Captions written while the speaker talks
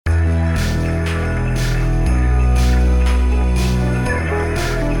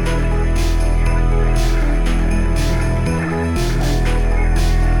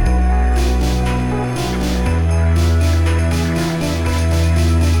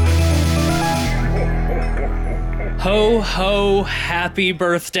Ho, ho, happy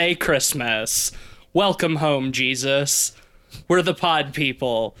birthday, Christmas. Welcome home, Jesus. We're the pod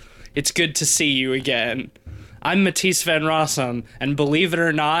people. It's good to see you again. I'm Matisse Van Rossum, and believe it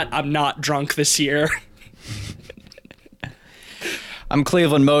or not, I'm not drunk this year. I'm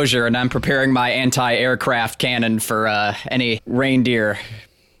Cleveland Mosier, and I'm preparing my anti-aircraft cannon for any reindeer,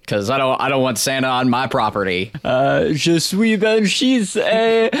 because I don't want Santa on my property. Je suis Belgique,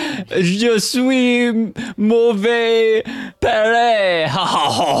 je suis mauvais père. Ha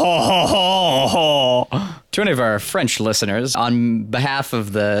ha ha ha ha ha. To any of our French listeners, on behalf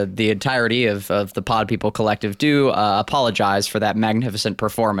of the entirety of the Pod People Collective, do apologize for that magnificent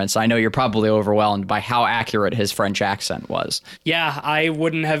performance. I know you're probably overwhelmed by how accurate his French accent was. Yeah, I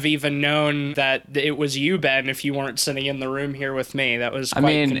wouldn't have even known that it was you, Ben, if you weren't sitting in the room here with me. That was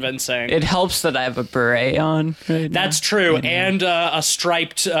quite convincing. It helps that I have a beret on. That's true, and a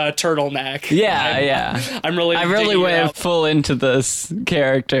striped turtleneck. Yeah. I really went full into this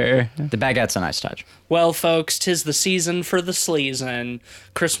character. The baguette's a nice touch. Well, folks, 'tis the season for the sleasin'.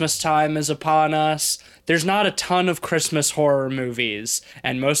 Christmas time is upon us. There's not a ton of Christmas horror movies,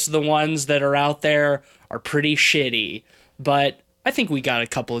 and most of the ones that are out there are pretty shitty. But I think we got a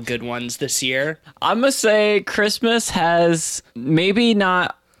couple of good ones this year. I'm gonna say Christmas has maybe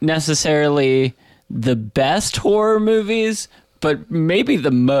not necessarily the best horror movies, but maybe the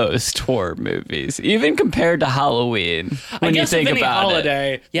most horror movies, even compared to Halloween. When you think about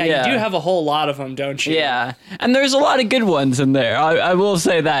holiday, it. Yeah, you do have a whole lot of them, don't you? Yeah, and there's a lot of good ones in there. I will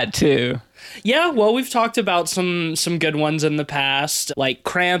say that too. Yeah, well, we've talked about some good ones in the past, like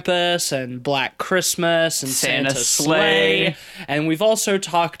Krampus and Black Christmas and Santa's Sleigh. And we've also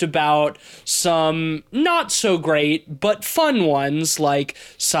talked about some not so great, but fun ones like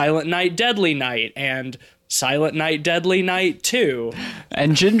Silent Night, Deadly Night and Silent Night, Deadly Night 2.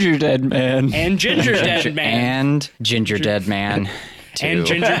 And Ginger Dead Man. And Ginger Dead Man. And Ginger Dead Man 2. And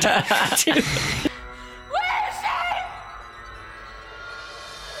Ginger Dead 2.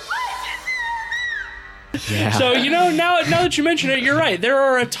 Yeah. So, now that you mention it, you're right. There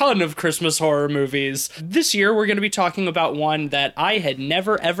are a ton of Christmas horror movies. This year, we're going to be talking about one that I had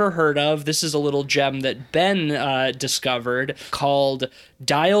never, ever heard of. This is a little gem that Ben discovered called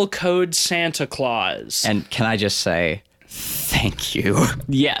Dial Code Santa Claus. And can I just say, thank you.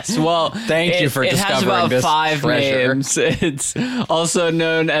 Yes, well, thank you for discovering this. It has about 5 treasure. names. It's also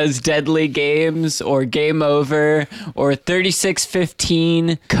known as Deadly Games or Game Over or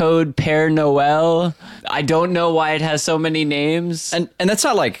 3615 Code Père Noël. I don't know why it has so many names. And that's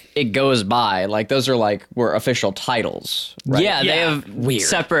not like it goes by. Like those were official titles. Right? Yeah, they have weird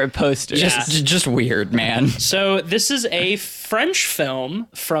separate posters. Just weird, man. So this is a French film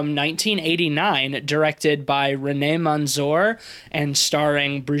from 1989 directed by René Manzor and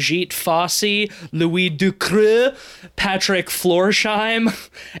starring Brigitte Fossey, Louis Ducreux, Patrick Florsheim,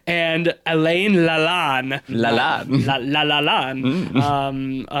 and Alain Lalanne. Lalanne.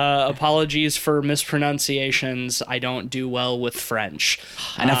 Apologies for mispronunciations. I don't do well with French.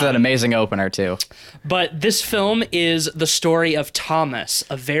 And after that amazing opener, too. But this film is the story of Thomas,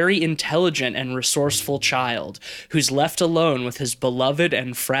 a very intelligent and resourceful child who's left alone with his beloved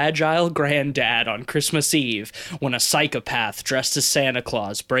and fragile granddad on Christmas Eve when a psychopath dressed as Santa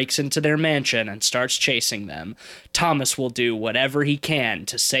Claus breaks into their mansion and starts chasing them. Thomas will do whatever he can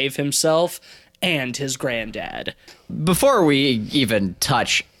to save himself and his granddad. Before we even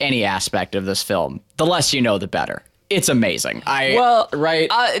touch any aspect of this film, the less you know, the better. It's amazing. To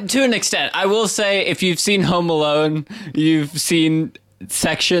an extent. I will say, if you've seen Home Alone, you've seen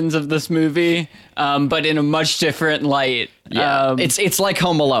sections of this movie, but in a much different light. Yeah, it's like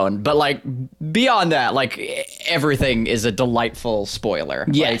Home Alone, but like beyond that, like everything is a delightful spoiler.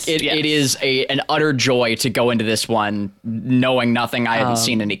 Yes, like, it is an utter joy to go into this one knowing nothing. I hadn't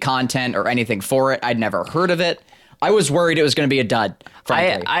seen any content or anything for it. I'd never heard of it. I was worried it was going to be a dud,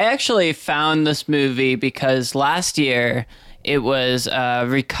 frankly. I actually found this movie because last year it was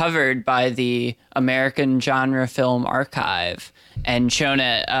recovered by the American Genre Film Archive and shown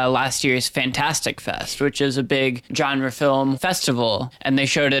at last year's Fantastic Fest, which is a big genre film festival. And they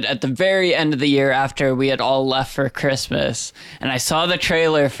showed it at the very end of the year after we had all left for Christmas. And I saw the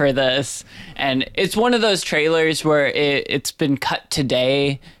trailer for this, and it's one of those trailers where it's been cut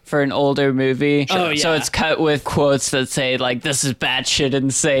today for an older movie. Oh, yeah. So it's cut with quotes that say, like, this is batshit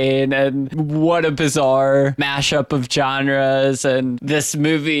insane, and what a bizarre mashup of genres, and this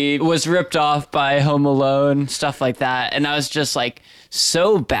movie was ripped off by Home Alone, stuff like that. And I was just like, like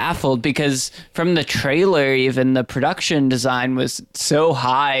so baffled because from the trailer, even the production design was so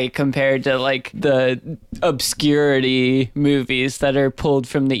high compared to like the obscurity movies that are pulled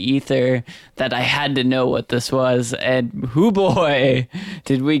from the ether that I had to know what this was. And hoo boy,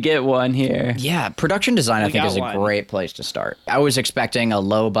 did we get one here. Yeah, production design, I think, is one. a great place to start. I was expecting a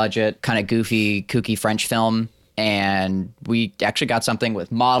low budget, kind of goofy, kooky French film. And we actually got something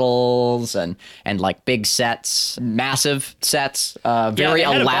with models and like big sets, massive sets, very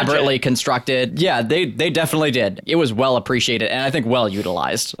elaborately constructed. Yeah, they definitely did. It was well appreciated and I think well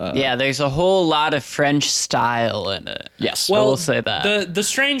utilized. Yeah, there's a whole lot of French style in it. Yes. Well, I will say that. The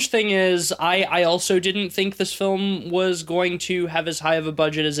strange thing is, I also didn't think this film was going to have as high of a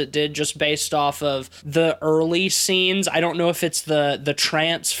budget as it did, just based off of the early scenes. I don't know if it's the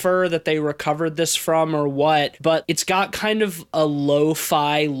transfer that they recovered this from or what, but it's got kind of a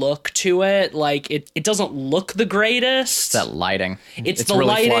lo-fi look to it. Like it doesn't look the greatest. That lighting. It's the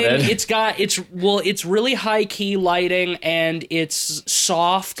really lighting. flooded. It's really high key lighting, and it's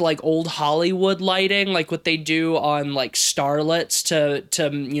soft, like old Hollywood lighting, like what they do on like starlets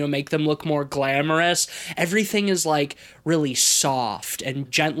to make them look more glamorous. Everything is like really soft and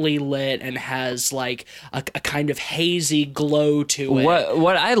gently lit and has like a kind of hazy glow to it.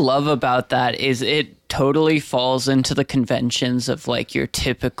 What I love about that is it totally falls into the conventions of like your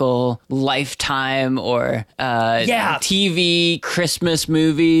typical Lifetime or TV Christmas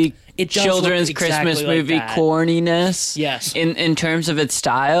movie. It does children's look Christmas exactly movie like that. corniness. Yes. In terms of its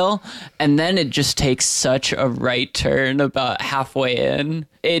style, and then it just takes such a right turn about halfway in.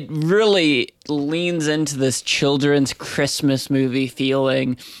 It really leans into this children's Christmas movie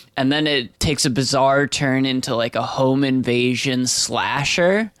feeling, and then it takes a bizarre turn into like a home invasion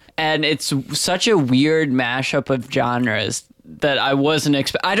slasher. And it's such a weird mashup of genres that I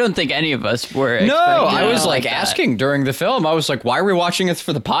wasn't I don't think any of us were expecting. No, I was like that. asking during the film. I was like, why are we watching this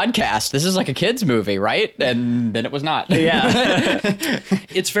for the podcast? This is like a kid's movie, right? And then it was not. Yeah.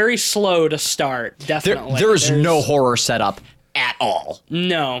 It's very slow to start, definitely. There's no horror setup at all.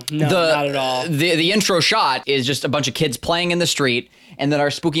 No, not at all. The intro shot is just a bunch of kids playing in the street, and then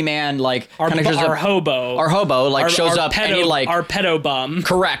our spooky man Our hobo like shows up and he like our pedo bum.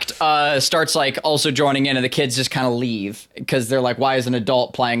 correct starts like also joining in, and the kids just kind of leave because they're like, why is an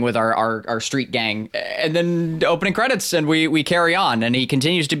adult playing with our street gang? And then the opening credits, and we carry on, and he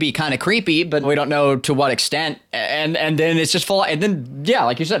continues to be kind of creepy, but we don't know to what extent. And then it's just full, and then yeah,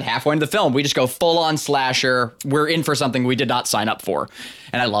 like you said, halfway into the film we just go full on slasher. We're in for something we did not sign up for,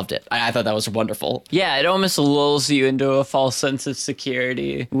 and I loved it. I thought that was wonderful. Yeah, it almost lulls you into a false sense of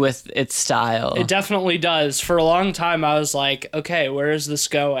security with its style. It definitely does. For a long time, I was like, okay, where is this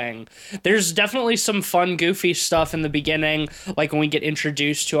going? There's definitely some fun, goofy stuff in the beginning, like when we get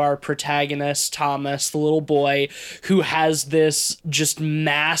introduced to our protagonist, Thomas, the little boy, who has this just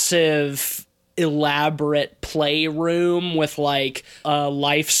massive, elaborate playroom with like a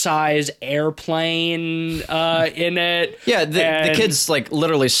life-size airplane in it. Yeah, the kid's like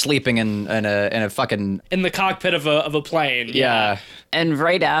literally sleeping in a fucking in the cockpit of a plane. yeah. And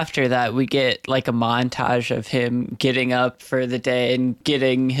right after that, we get like a montage of him getting up for the day and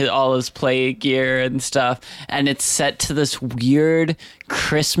getting all his play gear and stuff. And it's set to this weird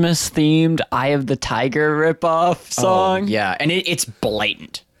Christmas-themed Eye of the Tiger ripoff song. Oh, yeah, and it's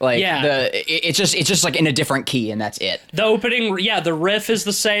blatant. Like it's just like in a different key, and that's it. The opening, the riff is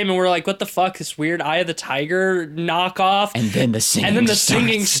the same, and we're like, "What the fuck? This weird Eye of the Tiger knockoff." And then the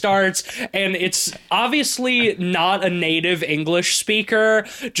singing starts, and it's obviously not a native English speaker,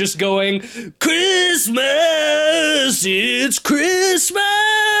 just going, "Christmas, it's Christmas."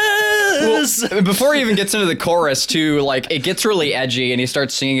 Well, before he even gets into the chorus, too, like it gets really edgy, and he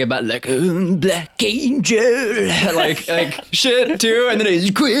starts singing about like Black Angel, like shit too, and then it's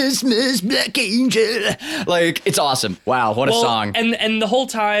Christmas, Black Angel. Like, it's awesome. Wow, what a song. And the whole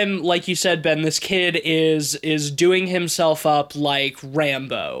time, like you said, Ben, this kid is doing himself up like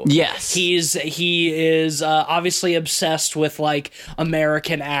Rambo. Yes. He is obviously obsessed with like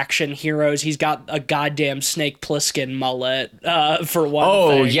American action heroes. He's got a goddamn Snake Plissken mullet, for one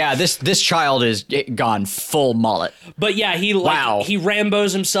thing. Oh, yeah, this child is gone full mullet. But yeah, he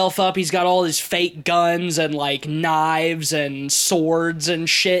Rambos himself up. He's got all his fake guns and like knives and swords and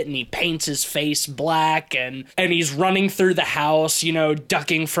shit, and he paints his face black, and he's running through the house,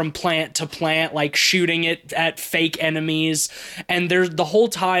 ducking from plant to plant, like shooting it at fake enemies. And there's the whole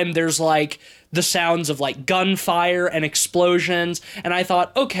time there's like the sounds of like gunfire and explosions. And I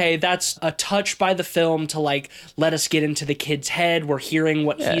thought, okay, that's a touch by the film to like let us get into the kid's head. We're hearing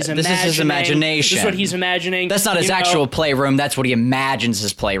what he's imagining. This is his imagination. This is what he's imagining. That's not his actual playroom. That's what he imagines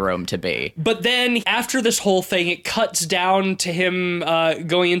his playroom to be. But then after this whole thing, it cuts down to him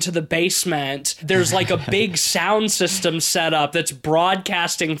going into the basement. There's like a big sound system set up that's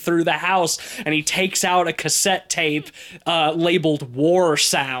broadcasting through the house, and he takes out a cassette tape labeled War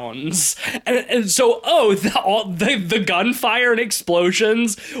Sounds. And so, the gunfire and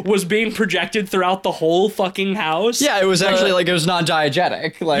explosions was being projected throughout the whole fucking house. Yeah, it was actually like it was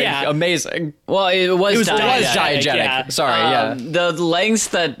non-diegetic. Like, amazing. Well, it was diegetic. Yeah. Sorry, The lengths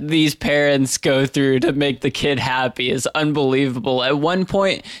that these parents go through to make the kid happy is unbelievable. At one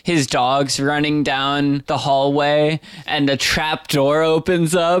point, his dog's running down the hallway, and a trap door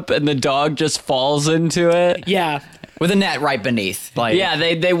opens up, and the dog just falls into it. Yeah. With a net right beneath. Like,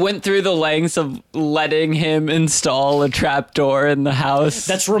 yeah, they went through the lengths of letting him install a trap door in the house.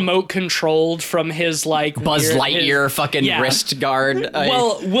 That's remote controlled from his like Buzz Lightyear fucking wrist guard.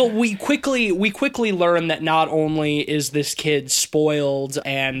 Well, we quickly learn that not only is this kid spoiled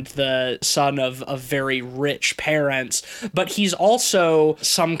and the son of very rich parents, but he's also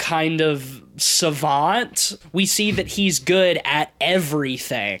some kind of savant. We see that he's good at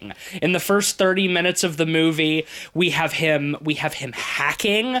everything. In the first 30 minutes of the movie, we have him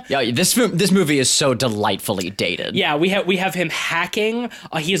hacking. Yeah, this movie is so delightfully dated. Yeah, we have him hacking.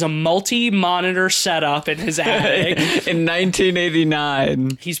 He has a multi-monitor setup in his attic. In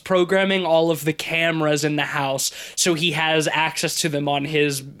 1989. He's programming all of the cameras in the house, so he has access to them on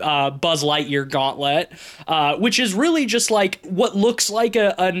his Buzz Lightyear gauntlet, which is really just like what looks like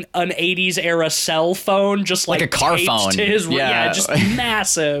an 80s era cell phone, just like a car phone. To his, yeah, just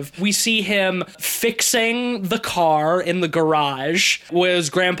massive. We see him fixing the car in the garage, where his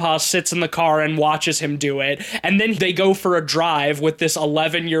grandpa sits in the car and watches him do it, and then they go for a drive with this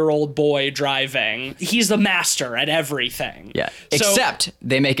 11-year-old boy driving. He's the master at everything. Yeah, except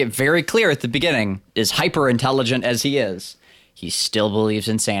they make it very clear at the beginning, as hyper intelligent as he is, he still believes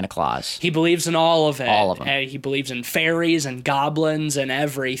in Santa Claus. He believes in all of it. All of them. He believes in fairies and goblins and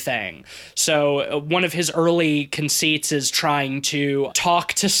everything. So one of his early conceits is trying to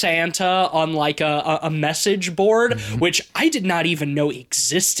talk to Santa on like a message board, which I did not even know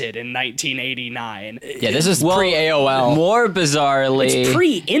existed in 1989. Yeah, this is pre-AOL. More bizarrely, It's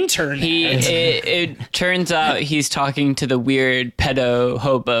pre-internet. It turns out he's talking to the weird pedo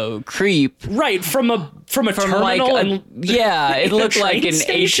hobo creep. Right, from a terminal. Like it looked like an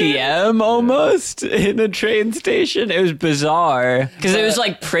station? ATM almost in a train station. It was bizarre because it was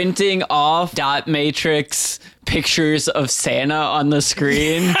like printing off dot matrix pictures of Santa on the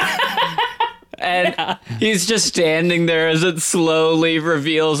screen. And he's just standing there as it slowly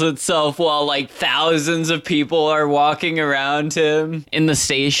reveals itself while like thousands of people are walking around him in the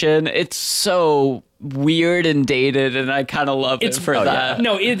station. It's so weird and dated, and I kind of love it for that.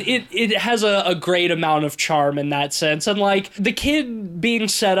 No, it has a great amount of charm in that sense. And like the kid being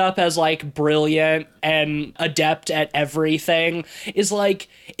set up as like brilliant and adept at everything is like,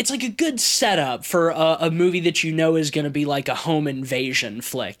 it's like a good setup for a movie that you know is going to be like a home invasion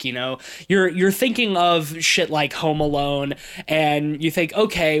flick. You know, you're thinking of shit like Home Alone, and you think,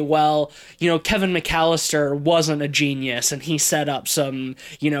 okay, well, you know, Kevin McAllister wasn't a genius, and he set up some,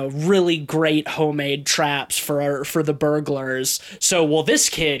 you know, really great homemade traps for the burglars. So, well, this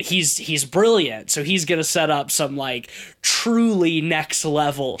kid, he's brilliant, so he's gonna set up some like truly next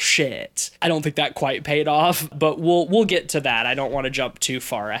level shit. I don't think that quite paid off, but we'll get to that. I don't want to jump too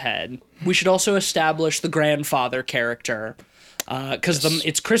far ahead. We should also establish the grandfather character. Because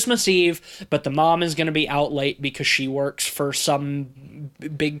it's Christmas Eve, but the mom is going to be out late because she works for some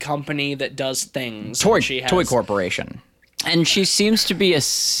big company that does things. Toy corporation. And she seems to be a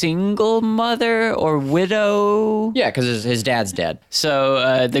single mother or widow. Yeah, because his dad's dead.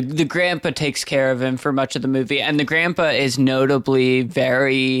 So the grandpa takes care of him for much of the movie. And the grandpa is notably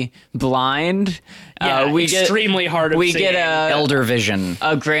very blind. Yeah, extremely hard of seeing. We get elder vision.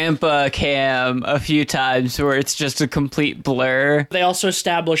 A grandpa cam a few times where it's just a complete blur. They also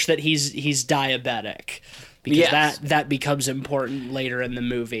establish that he's diabetic. Because that becomes important later in the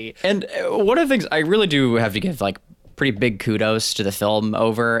movie. And one of the things I really do have to give like pretty big kudos to the film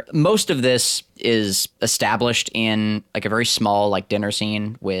over. Most of this is established in like a very small like dinner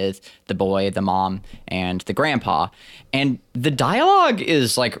scene with the boy, the mom, and the grandpa. And the dialogue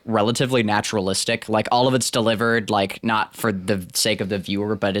is like relatively naturalistic. Like all of it's delivered like not for the sake of the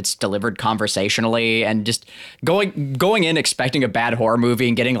viewer, but it's delivered conversationally, and just going in expecting a bad horror movie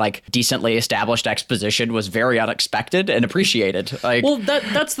and getting like decently established exposition was very unexpected and appreciated. Like, well,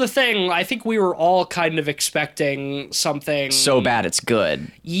 that's the thing. I think we were all kind of expecting something so bad it's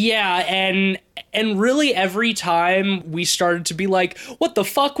good. Yeah, and really every time we started to be like, what the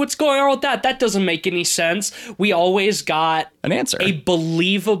fuck? What's going on with that? That doesn't make any sense. We always got an answer. A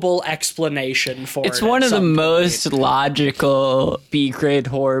believable explanation for it. It's one of the most logical B-grade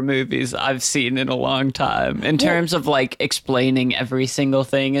horror movies I've seen in a long time in terms of like explaining every single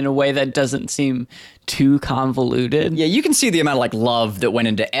thing in a way that doesn't seem too convoluted. Yeah, you can see the amount of like love that went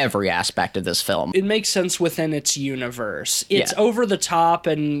into every aspect of this film. It makes sense within its universe. It's over the top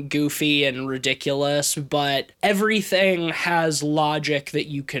and goofy and ridiculous, but everything has logic that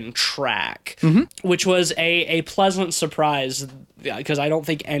you can track, which was a pleasant surprise, because I don't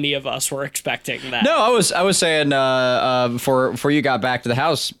think any of us were expecting that. No, I was saying before you got back to the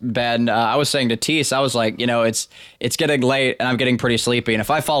house, Ben, I was saying to Tease, I was like, you know, it's getting late and I'm getting pretty sleepy, and if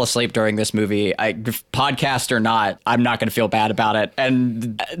I fall asleep during this movie, podcast or not, I'm not going to feel bad about it.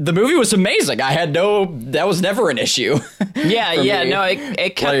 And the movie was amazing. That was never an issue. No,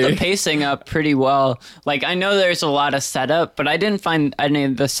 it kept the pacing up pretty well. Like, I know there's a lot of setup, but I didn't find any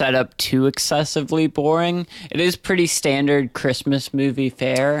of the setup too excessively boring. It is pretty standard Christmas movie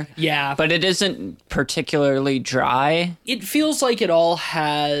fare. Yeah. But it isn't particularly dry. It feels like it all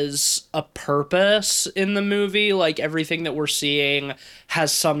has a purpose in the movie. Like, everything that we're seeing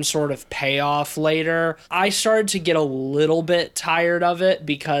has some sort of payoff later. I started to get a little bit tired of it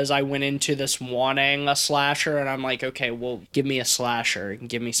because I went into this wanting a slasher, and I'm like, okay, well, give me a slasher and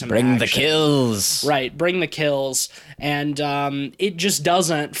give me some Bring action. the kills. Right, bring the kills. And it just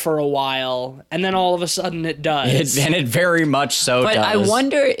doesn't for a while, and then all of a sudden it does. And it very much so But does. I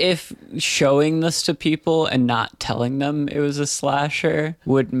wonder if showing this to people and not telling them it was a slasher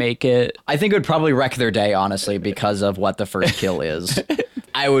would make it... I think it would probably wreck their day, honestly, because of what the first kill is.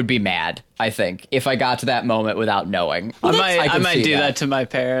 I would be mad, I think, if I got to that moment without knowing. I might do that to my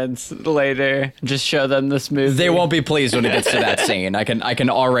parents later. Just show them this movie. They won't be pleased when it gets to that scene. I can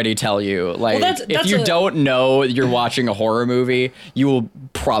already tell you. Like, that's if you don't know you're watching a horror movie, you will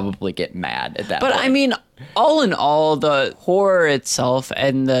probably get mad at that But point. I mean, all in all, the horror itself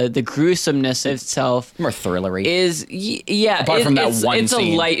and the gruesomeness itself more thrillery is apart from that one it's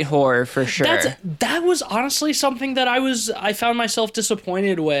scene. A light horror for sure. That was honestly something that I found myself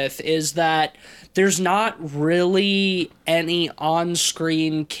disappointed with, is that there's not really any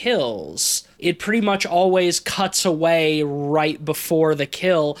on-screen kills. It pretty much always cuts away right before the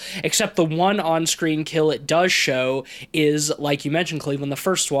kill, except the one on-screen kill it does show is, like you mentioned, Cleveland, the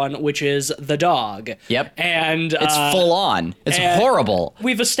first one, which is the dog. Yep. And it's full on. It's horrible.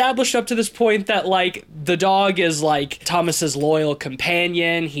 We've established up to this point that, like, the dog is, like, Thomas's loyal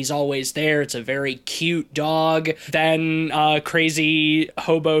companion. He's always there. It's a very cute dog. Then crazy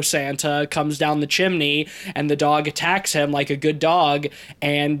hobo Santa comes down the chimney, and the dog attacks him like a good dog,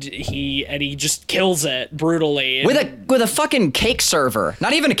 and he just kills it brutally. With a fucking cake server.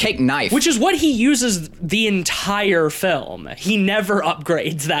 Not even a cake knife. Which is what he uses the entire film. He never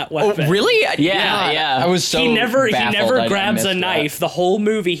upgrades that weapon. Oh, really? Yeah. I was so He never baffled I grabs a missed knife. The whole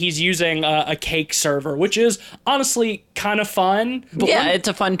movie he's using a cake server, which is honestly kind of fun. But it's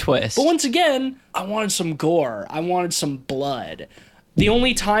a fun twist. But once again, I wanted some gore. I wanted some blood. The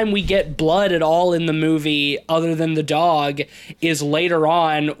only time we get blood at all in the movie, other than the dog, is later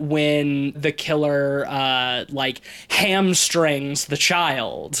on when the killer, hamstrings the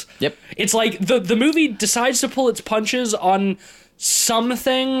child. Yep. It's like the movie decides to pull its punches on some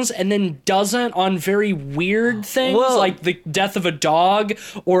things and then doesn't on very weird things, like the death of a dog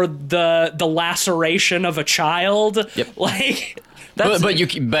or the laceration of a child. Yep. Like...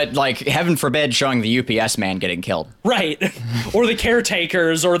 But like, heaven forbid showing the UPS man getting killed. Right. Or the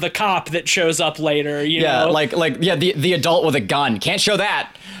caretakers or the cop that shows up later, you know? The adult with a gun. Can't show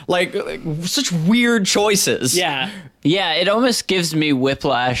that. Like such weird choices. Yeah. Yeah, it almost gives me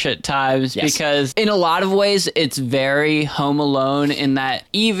whiplash at times because in a lot of ways it's very Home Alone in that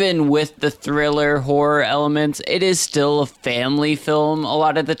even with the thriller horror elements, it is still a family film a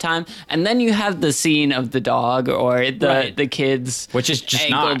lot of the time. And then you have the scene of the dog or the kid's which is just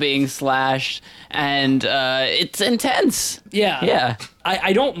ankle being slashed, and it's intense. Yeah. Yeah.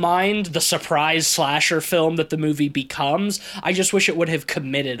 I don't mind the surprise slasher film that the movie becomes. I just wish it would have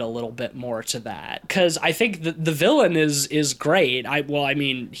committed a little bit more to that. Because I think the villain is great.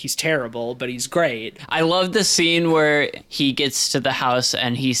 He's terrible, but he's great. I love the scene where he gets to the house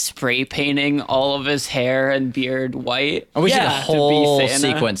and he's spray painting all of his hair and beard white. I wish Yeah, a to be whole Santa.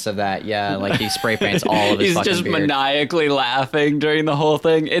 sequence of that. Yeah, like he spray paints all of his He's fucking just beard. maniacally laughing during the whole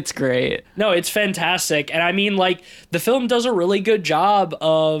thing. It's great. No, it's fantastic. And I mean, like, the film does a really good job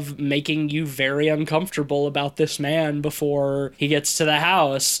of making you very uncomfortable about this man before he gets to the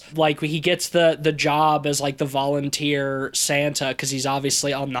house. Like, he gets the job as, like, the volunteer Santa, because he's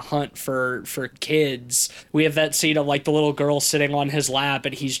obviously on the hunt for kids. We have that scene of, like, the little girl sitting on his lap,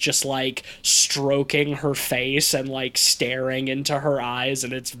 and he's just, like, stroking her face and, like, staring into her eyes,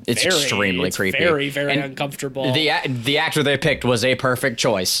 and it's extremely creepy. Very, very And uncomfortable. The actor they picked was a perfect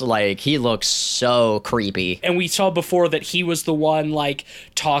choice. Like, he looks so creepy. And we saw before that he was the one, like,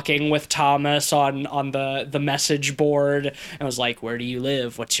 talking with Thomas on the message board and was like, where do you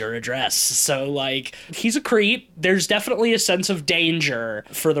live? What's your address? So, like, he's a creep. There's definitely a sense of danger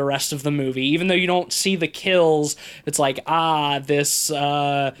for the rest of the movie. Even though you don't see the kills, it's like, this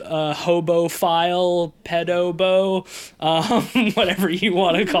hobophile, pedobo, whatever you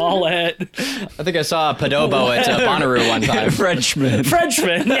want to call it. I think I saw a pedobo at Bonnaroo one time. Frenchman.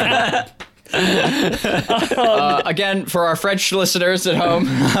 Frenchman, yeah. Again, for our French listeners at home,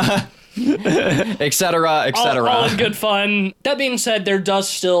 etc., etc. All in good fun. That being said, there does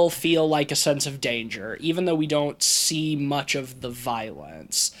still feel like a sense of danger, even though we don't see much of the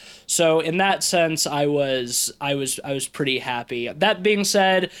violence. So in that sense, I was pretty happy. That being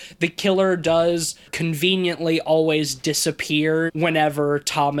said, the killer does conveniently always disappear whenever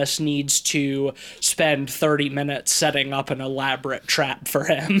Thomas needs to spend 30 minutes setting up an elaborate trap for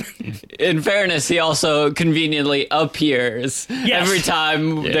him. In fairness, he also conveniently appears every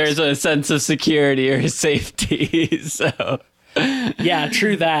time there's a sense of security or safety. So Yeah,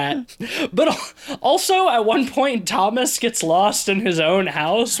 true that. But also, at one point, Thomas gets lost in his own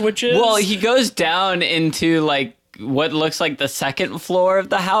house, which is... Well, he goes down into, like, what looks like the second floor of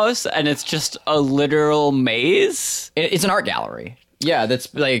the house, and it's just a literal maze. It's an art gallery. Yeah,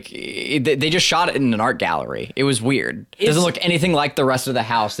 that's like, they just shot it in an art gallery. It was weird. It doesn't look anything like the rest of the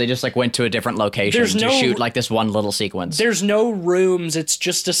house. They just like went to a different location to shoot like this one little sequence. There's no rooms. It's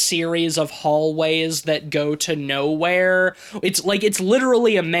just a series of hallways that go to nowhere. It's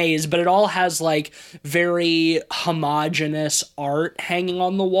literally a maze, but it all has like very homogeneous art hanging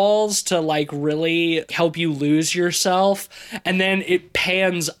on the walls to like really help you lose yourself. And then it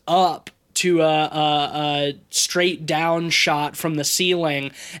pans up to a straight down shot from the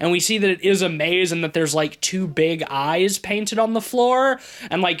ceiling, and we see that it is a maze and that there's like two big eyes painted on the floor,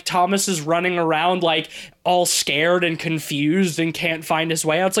 and like Thomas is running around like all scared and confused and can't find his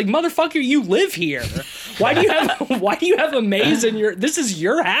way out. It's like, motherfucker, you live here. Why do you have a maze in this is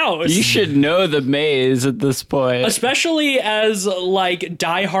your house? You should know the maze at this point. Especially as like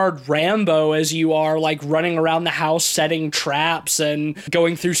diehard Rambo as you are, like running around the house setting traps and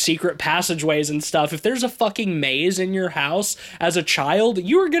going through secret passageways and stuff. If there's a fucking maze in your house as a child,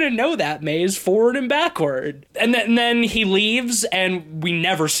 you are gonna know that maze forward and backward. And then he leaves and we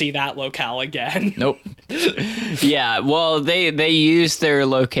never see that locale again. Nope. Yeah, well, they use their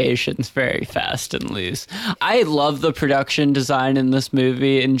locations very fast and loose. I love the production design in this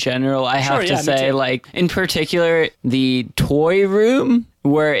movie in general. I have to say, like, in particular, the toy room,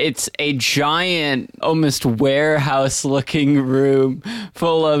 where it's a giant, almost warehouse-looking room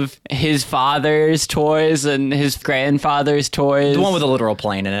full of his father's toys and his grandfather's toys. The one with a literal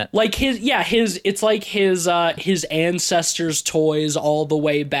plane in it. Like it's like his ancestors' toys all the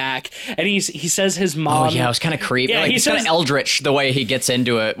way back. And he says his mom... Oh, yeah, it was kind of creepy. Yeah, like, he it's kind says- of eldritch the way he gets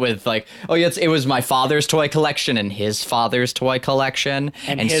into it with like, oh, yeah, it was my father's toy collection and his father's toy collection.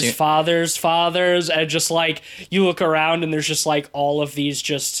 And his father's fathers, and just like, you look around and there's just like all of these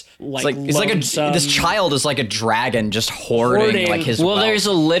just like this child is like a dragon just hoarding like his Well, wealth. there's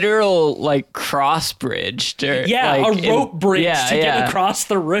a literal like cross bridge to a rope bridge to yeah. get across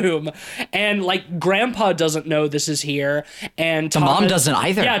the room. And like Grandpa doesn't know this is here, and mom doesn't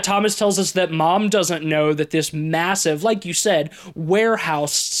either. Yeah, Thomas tells us that Mom doesn't know that this massive, like you said,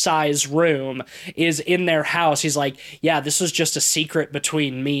 warehouse size room is in their house. He's like, yeah, this was just a secret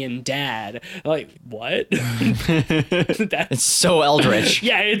between me and Dad. Like, what? It's so eldritch.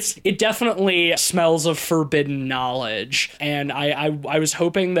 Yeah, it definitely smells of forbidden knowledge, and I was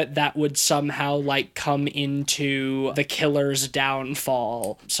hoping that would somehow like come into the killer's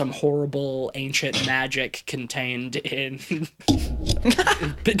downfall, some horrible ancient magic contained in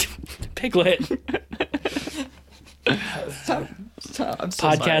Piglet.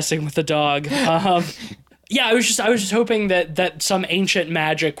 Podcasting with the dog. Yeah, I was just hoping that some ancient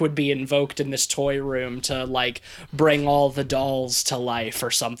magic would be invoked in this toy room to like bring all the dolls to life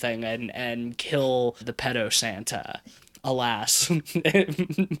or something and kill the pedo Santa. Alas,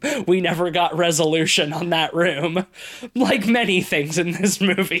 we never got resolution on that room. Like many things in this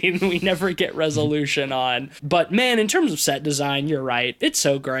movie, we never get resolution on. But man, in terms of set design, you're right. It's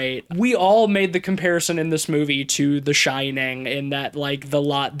so great. We all made the comparison in this movie to The Shining in that, like,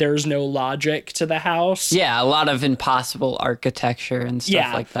 there's no logic to the house. Yeah, a lot of impossible architecture and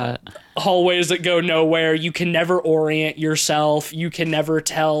stuff like that. Hallways that go nowhere. You can never orient yourself. You can never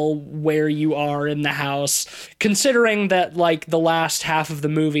tell where you are in the house. Considering that, like, the last half of the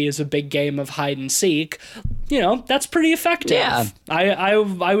movie is a big game of hide and seek, you know, that's pretty effective. Yeah. I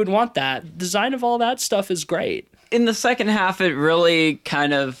would want that. Design of all that stuff is great. In the second half, it really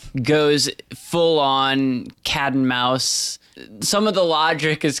kind of goes full on cat and mouse. Some of the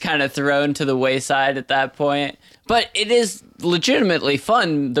logic is kind of thrown to the wayside at that point. But it is legitimately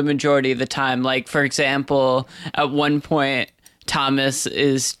fun the majority of the time. Like, for example, at one point, Thomas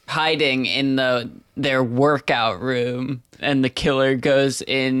is hiding in their workout room, and the killer goes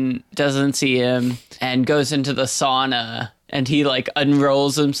in, doesn't see him, and goes into the sauna. And he, like,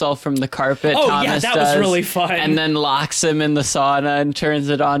 unrolls himself from the carpet. Oh, Thomas yeah, that does, was really fun. And then locks him in the sauna and turns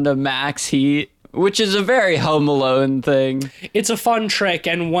it on to max heat. Which is a very Home Alone thing. It's a fun trick,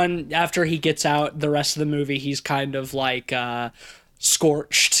 and after he gets out, the rest of the movie, he's kind of like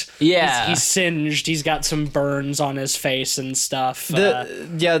scorched. Yeah. He's singed. He's got some burns on his face and stuff.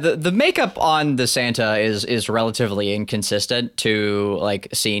 The makeup on the Santa is relatively inconsistent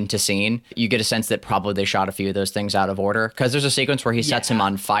scene to scene. You get a sense that probably they shot a few of those things out of order, because there's a sequence where he sets him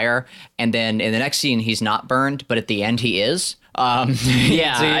on fire, and then in the next scene he's not burned, but at the end he is.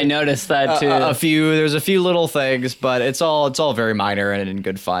 I noticed that too. There's a few little things, but it's all very minor and in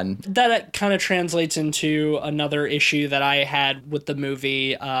good fun. That kind of translates into another issue that I had with the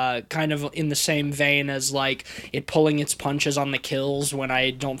movie, kind of in the same vein as like it pulling its punches on the kills when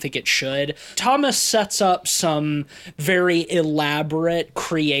I don't think it should. Thomas sets up some very elaborate,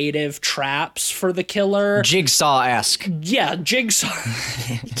 creative traps for the killer. Jigsaw-esque. Yeah, Jigsaw.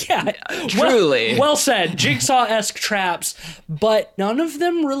 Yeah. Truly. Well said. Jigsaw-esque traps. But none of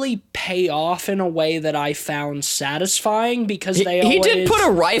them really pay off in a way that I found satisfying, because he did put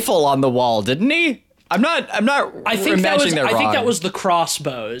a rifle on the wall, didn't he? I'm not I think imagining that wrong. I think that was the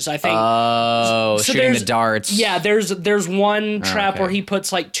crossbows. I think. Oh, so shooting the darts. Yeah, there's one trap where he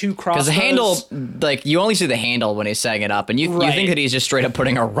puts like two crossbows. Because the handle, like, you only see the handle when he's setting it up, and you think that he's just straight up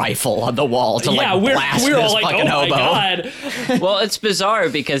putting a rifle on the wall to blast we're this all like, fucking oh hobo. my God. Well, it's bizarre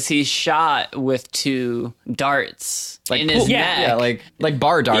because he's shot with two darts in his neck. Yeah, like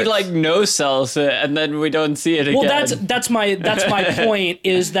bar darts. He like no sells it, and then we don't see it again. Well, that's my point,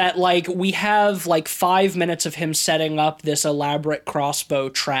 is that like we have like 5 minutes of him setting up this elaborate crossbow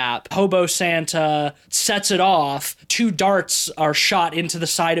trap. Hobo Santa sets it off. Two darts are shot into the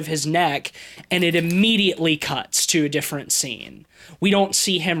side of his neck, and it immediately cuts to a different scene. We don't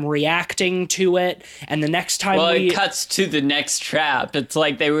see him reacting to it, and the next time it cuts to the next trap. It's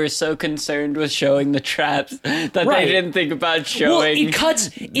like they were so concerned with showing the traps that they didn't think about showing it cuts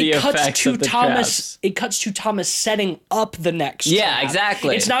to Thomas. It cuts to Thomas setting up the next trap. Yeah,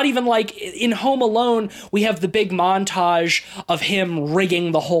 exactly. It's not even like in Home Alone, we have the big montage of him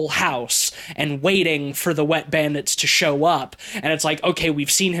rigging the whole house and waiting for the wet bandits to show up. And it's like, okay,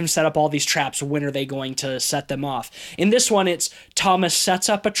 we've seen him set up all these traps. When are they going to set them off? In this one, it's Thomas sets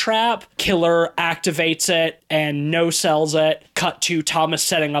up a trap, killer activates it and no-sells it, cut to Thomas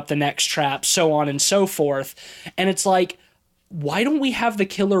setting up the next trap, so on and so forth. And it's like, why don't we have the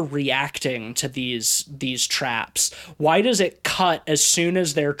killer reacting to these traps? Why does it cut as soon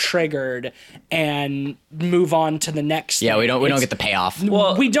as they're triggered and move on to the next Yeah, thing? we don't get the payoff.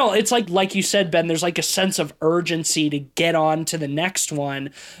 Well, we don't. It's like you said, Ben, there's like a sense of urgency to get on to the next one,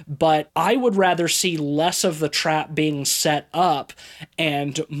 but I would rather see less of the trap being set up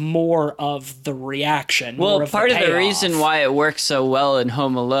and more of the reaction. Well, part of the reason why it works so well in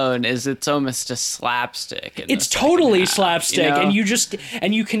Home Alone is it's almost a slapstick. It's totally slapstick. You know?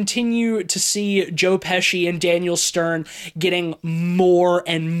 And you continue to see Joe Pesci and Daniel Stern getting more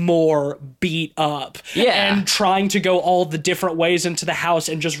and more beat up. Yeah. And trying to go all the different ways into the house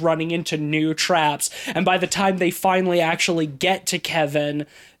and just running into new traps. And by the time they finally actually get to Kevin,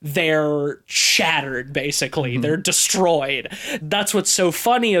 they're shattered, basically. They're destroyed. That's what's so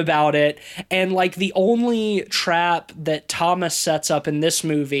funny about it. And like the only trap that Thomas sets up in this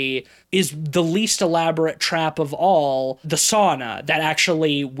movie is the least elaborate trap of all, the persona that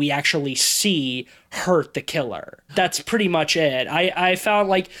we actually see hurt the killer. That's pretty much it. I found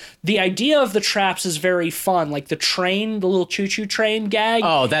like the idea of the traps is very fun. Like the little choo-choo train gag.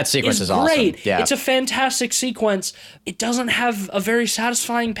 Oh, that sequence is awesome. Great. Yeah. It's a fantastic sequence. It doesn't have a very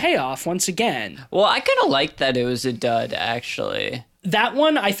satisfying payoff once again. Well, I kind of liked that it was a dud, actually. That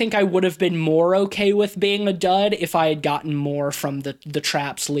one, I think I would have been more okay with being a dud if I had gotten more from the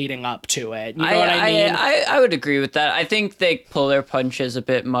traps leading up to it. You know what I mean? I would agree with that. I think they pull their punches a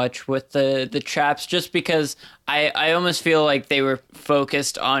bit much with the traps, just because I almost feel like they were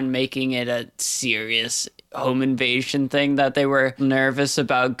focused on making it a serious home invasion thing, that they were nervous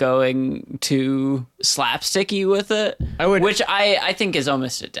about going too slapsticky with it, which I think is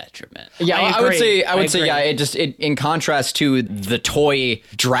almost a detriment. Yeah, I would say yeah, it in contrast to the toy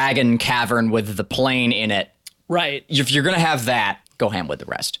dragon cavern with the plane in it. Right. If you're going to have that, go ham with the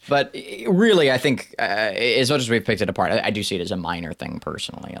rest. But really, I think as much as we've picked it apart, I do see it as a minor thing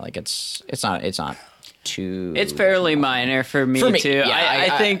personally. Like it's not too... It's fairly minor for me too. Yeah,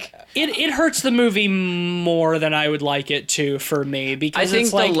 I think... It hurts the movie more than I would like it to for me, because I think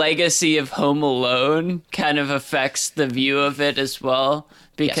it's like... the legacy of Home Alone kind of affects the view of it as well,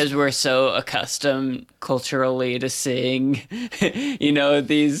 because we're so accustomed culturally to seeing,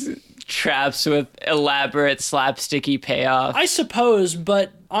 these traps with elaborate slapsticky payoff. I suppose,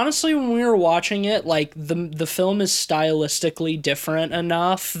 but honestly, when we were watching it, like the film is stylistically different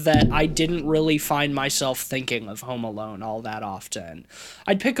enough that I didn't really find myself thinking of Home Alone all that often.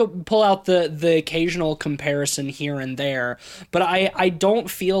 I'd pull out the occasional comparison here and there, but I don't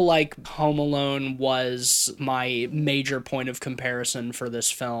feel like Home Alone was my major point of comparison for this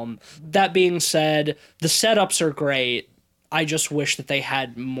film. That being said, the setups are great. I just wish that they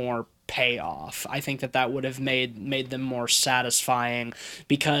had more payoff. I think that would have made them more satisfying,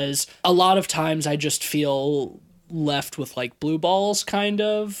 because a lot of times I just feel left with like blue balls, kind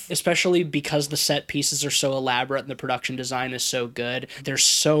of, especially because the set pieces are so elaborate and the production design is so good. There's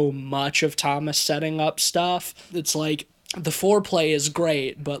so much of Thomas setting up stuff. It's like, the foreplay is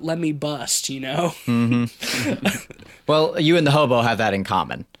great, but let me bust, Mm-hmm. Well, you and the hobo have that in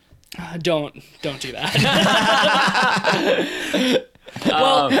common. Don't do that.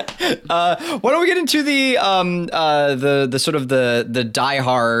 Well, why don't we get into the sort of the Die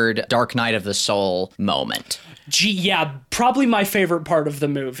Hard Dark Night of the Soul moment? Yeah, probably my favorite part of the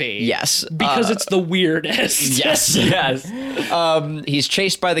movie. Yes. Because it's the weirdest. Yes. He's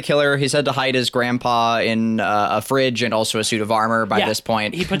chased by the killer. He's had to hide his grandpa in a fridge and also a suit of armor by this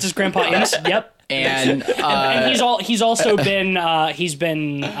point. He puts his grandpa in. Yep. And he's also been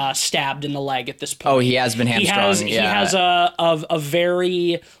stabbed in the leg at this point. Oh, he has been hamstrung. He has a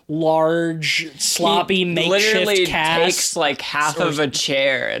very large, sloppy makeshift literally cast. Takes like half of a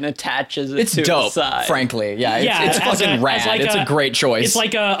chair and attaches it to dope, his side. frankly. It's fucking rad. It's a great choice. It's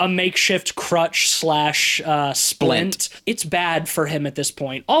like a makeshift crutch / splint. It's bad for him at this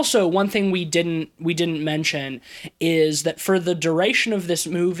point. Also, one thing we didn't mention is that for the duration of this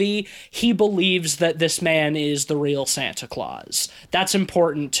movie, he believes that this man is the real Santa Claus. That's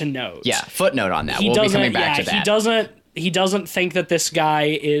important to note. Yeah, footnote on that. We'll be coming back to that. He doesn't think that this guy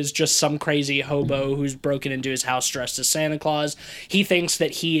is just some crazy hobo who's broken into his house dressed as Santa Claus. He thinks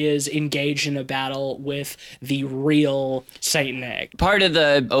that he is engaged in a battle with the real Saint Nick. Part of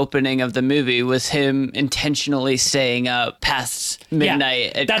the opening of the movie was him intentionally staying up past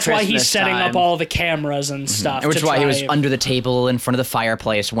midnight at That's Christmas why he's setting time. up all the cameras and stuff. Which is why he was under the table in front of the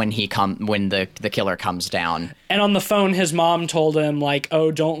fireplace when the killer comes down. And on the phone, his mom told him, like,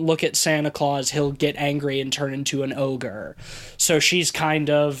 oh, don't look at Santa Claus. He'll get angry and turn into an ogre. So she's kind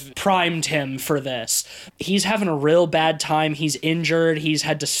of primed him for this. He's having a real bad time. He's injured. He's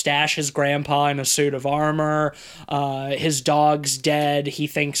had to stash his grandpa in a suit of armor. His dog's dead. He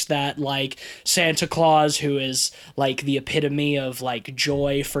thinks that, like, Santa Claus, who is, like, the epitome of, like,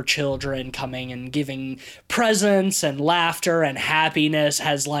 joy for children, coming and giving presents and laughter and happiness,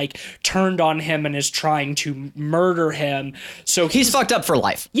 has, like, turned on him and is trying to murder him. So he's fucked up for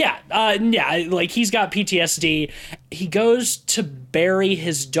life. Yeah, like he's got PTSD. He goes to bury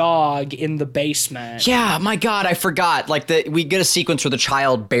his dog in the basement. Yeah, my God, I forgot. Like we get a sequence where the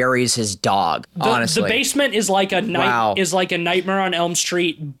child buries his dog. Honestly, the basement is like a Nightmare on Elm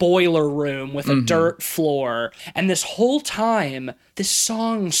Street boiler room with a dirt floor, and this whole time, this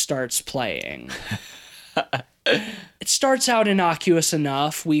song starts playing. It starts out innocuous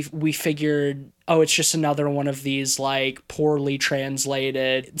enough. We figured, oh, it's just another one of these like poorly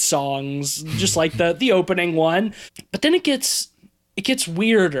translated songs, just like the opening one. But then it gets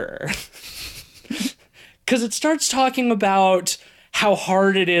weirder. Cuz it starts talking about how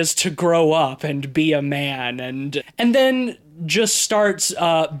hard it is to grow up and be a man, and then just starts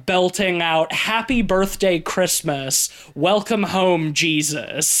belting out "Happy Birthday Christmas, Welcome Home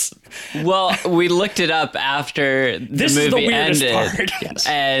Jesus." Well, we looked it up after the This movie is the weirdest ended, part.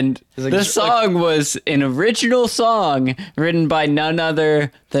 and like, the song was an original song written by none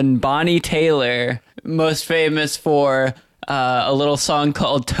other than Bonnie Taylor, most famous for a little song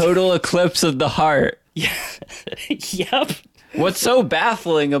called "Total Eclipse of the Heart." Yeah. Yep. What's so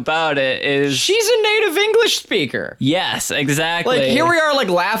baffling about it is She's a native English speaker. yes, exactly. Like, here we are, like,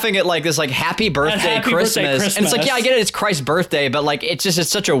 laughing at, like, this, like, happy birthday, Happy Christmas. Birthday And it's like, Christmas. yeah, I get it, it's Christ's birthday, but, like, it's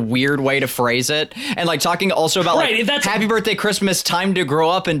such a weird way to phrase it. And, like, talking also about, like, Right, that's- happy birthday, Christmas, time to grow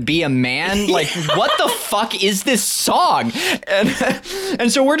up and be a man. Like, what the fuck is this song? And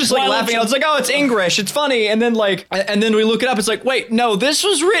so we're just, like, Well, laughing. it's- It's like, oh, it's English, it's funny. And then, like, and then we look it up, it's like, wait, no, this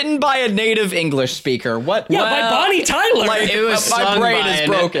was written by a native English speaker. What? Yeah, by Bonnie Tyler. like, it was my sung brain by is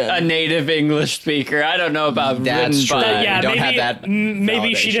broken. a native English speaker. I don't know about That's written true. by. yeah, you don't maybe, have that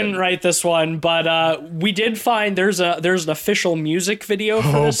maybe she validation. didn't write this one, but we did find there's an official music video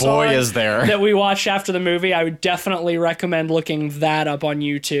for this boy, song is there. that we watched after the movie. I would definitely recommend looking that up on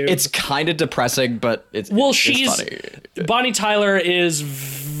YouTube. It's kind of depressing, but it's she's funny. Bonnie Tyler is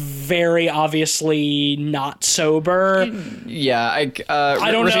very obviously not sober. Yeah, I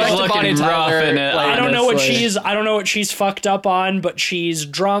don't respect know. to Bonnie Looking rough Tyler, in it, like, I don't know what honestly. she's fucked up on, but she's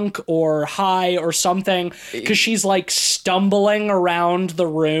drunk or high or something, because she's like stumbling around the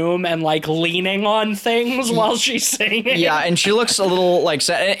room and like leaning on things while she's singing. yeah, and she looks a little like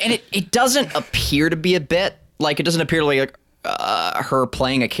sad, and it doesn't appear to be a bit. Like, it doesn't appear to like her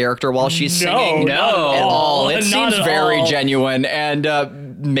playing a character while she's singing. not at all. It Not seems at very all. genuine, and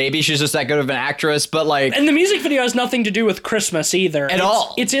maybe she's just that good of an actress, but like And the music video has nothing to do with Christmas either. At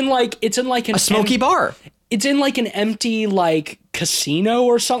all. It's in like an a smoky bar. It's in like an empty like casino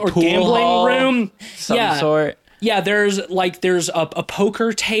or something, or Pool gambling hall, room. some sort. Yeah, there's a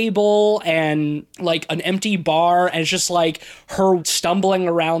poker table and like an empty bar, and it's just like her stumbling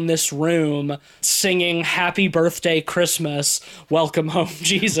around this room singing "Happy Birthday Christmas, Welcome Home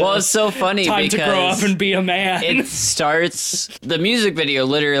Jesus." Well, it's so funny Time to grow up because and be a man. It starts, the music video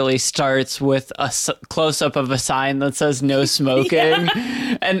literally starts with a close-up of a sign that says no smoking.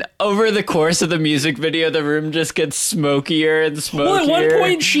 And over the course of the music video, the room just gets smokier and smokier. Well, at one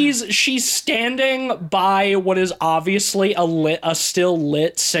point, she's standing by what is obviously a still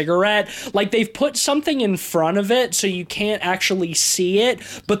lit cigarette. Like, they've put something in front of it so you can't actually see it,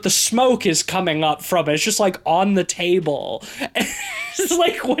 but the smoke is coming up from it. It's just like on the table. It's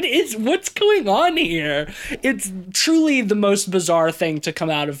like, what's going on here? It's truly the most bizarre thing to come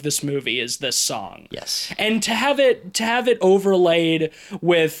out of this movie is this song. Yes. And to have it overlaid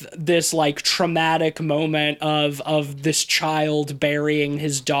with this like traumatic moment of this child burying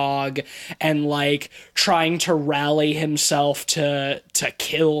his dog and like trying to rally himself to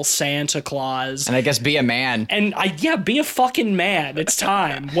kill Santa Claus. And I guess be a man. And be a fucking man. It's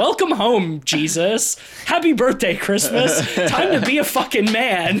time. Welcome home, Jesus. Happy birthday, Christmas. Time to be a fucking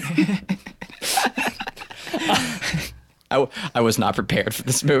man. I was not prepared for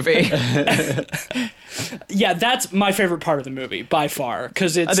this movie. Yeah, that's my favorite part of the movie by far,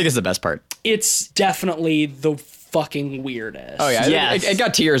 because I think it's the best part. it's definitely the fucking weirdest. Oh yeah, Yes. it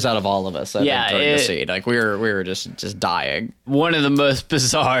got tears out of all of us. I Yeah, think, during the it- scene. Like we were just dying. One of the most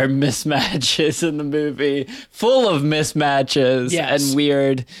bizarre mismatches in the movie, full of mismatches Yes. and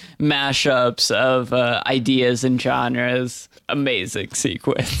weird mashups of ideas and genres. Amazing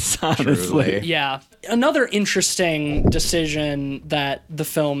sequence, honestly. Truly. Yeah. Another interesting decision that the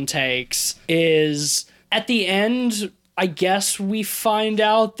film takes is at the end, I guess we find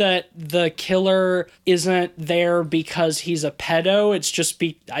out that the killer isn't there because he's a pedo. It's just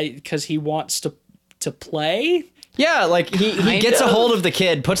because he wants to play. Yeah, like he Kind gets a of. hold of the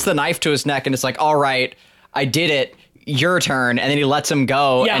kid, puts the knife to his neck, and it's like, all right, I did it. Your turn, and then he lets him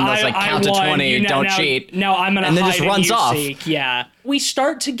go, and it's like, count to won. 20, don't cheat. Now I'm gonna and then hide just and runs you off. seek. Yeah, we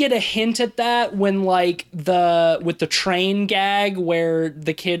start to get a hint at that when like with the train gag where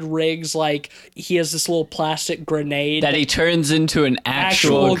the kid rigs like he has this little plastic grenade That he turns into an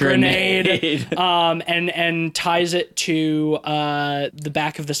actual grenade. and ties it to the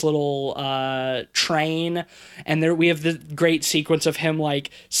back of this little train, and there we have the great sequence of him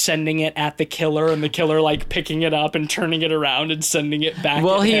like sending it at the killer, and the killer like picking it up and turning it around and sending it back.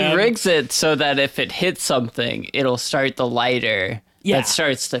 Well, at he him. rigs it so that if it hits something, it'll start the lighter Yeah. that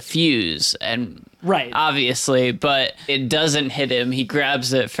starts to fuse. And Right. obviously, but it doesn't hit him. He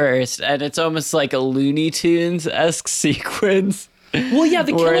grabs it first, and it's almost like a Looney Tunes-esque sequence. Well, yeah,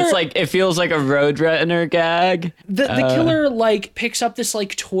 the killer... Where it's like, it feels like a Roadrunner gag. The killer, like, picks up this,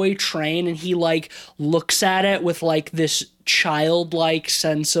 like, toy train, and he, like, looks at it with, like, this childlike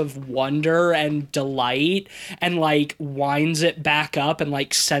sense of wonder and delight, and, like, winds it back up and,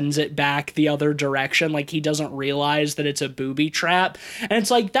 like, sends it back the other direction. Like, he doesn't realize that it's a booby trap. And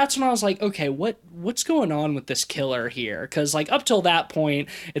it's like, that's when I was like, okay, what's going on with this killer here? Because, like, up till that point,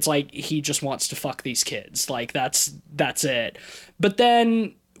 it's like he just wants to fuck these kids. Like, that's it. But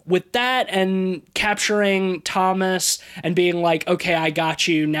then with that and capturing Thomas and being like, okay, I got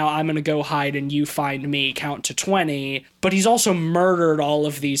you, now I'm gonna go hide and you find me, count to 20. But he's also murdered all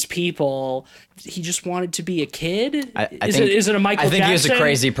of these people. He just wanted to be a kid? Is it a Michael Jackson? I think he was a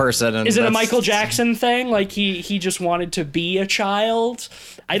crazy person. And is it a Michael Jackson thing? Like he just wanted to be a child?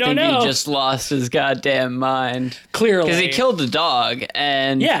 I don't know. He just lost his goddamn mind. Clearly. Because he killed a dog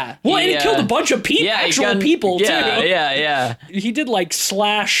and... Yeah. Well, and he killed a bunch of actual people, too. Yeah. He did, like,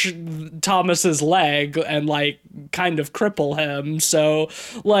 slash Thomas's leg and, like, kind of cripple him. So,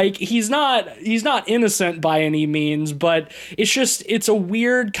 like, he's not innocent by any means, but it's a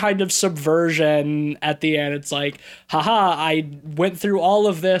weird kind of subversion at the end. It's like, haha, I went through all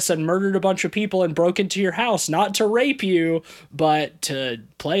of this and murdered a bunch of people and broke into your house, not to rape you, but to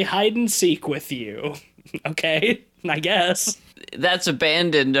play hide and seek with you. Okay, I guess. That's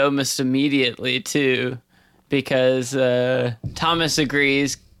abandoned almost immediately, too, because Thomas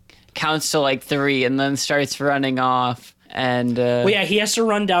agrees, counts to like 3, and then starts running off. And well, yeah, he has to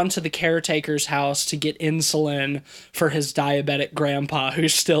run down to the caretaker's house to get insulin for his diabetic grandpa,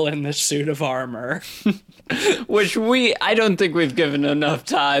 who's still in this suit of armor. Which I don't think we've given enough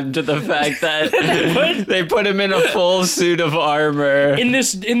time to the fact that they put him in a full suit of armor. In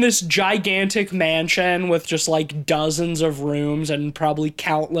this gigantic mansion with just like dozens of rooms and probably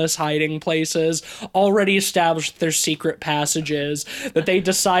countless hiding places, already established their secret passages, that they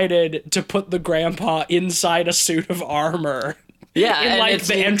decided to put the grandpa inside a suit of armor. Yeah, in like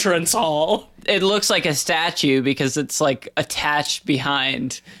the entrance hall. It looks like a statue because it's like attached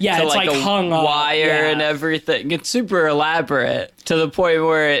behind. Yeah, to it's like a hung up. wire and everything. It's super elaborate to the point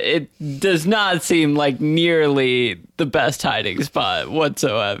where it does not seem like nearly the best hiding spot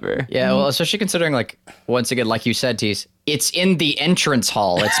whatsoever. Yeah, well, especially considering, like, once again, like you said, Tease, it's in the entrance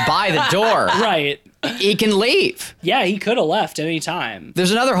hall. It's by the door. Right. He can leave. Yeah, he could have left any time.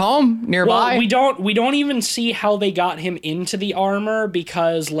 There's another home nearby. Well, we don't even see how they got him into the armor,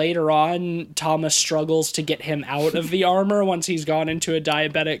 because later on Thomas struggles to get him out of the armor once he's gone into a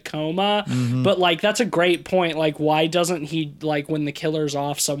diabetic coma. Mm-hmm. But like, that's a great point. Like, why doesn't he, like, when the killer's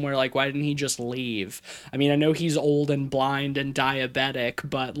off somewhere, like, why didn't he just leave? I mean, I know he's old and blind and diabetic,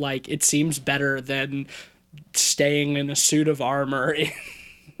 but like, it seems better than staying in a suit of armor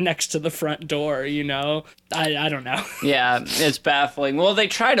next to the front door, you know? I don't know. Yeah, it's baffling. Well, they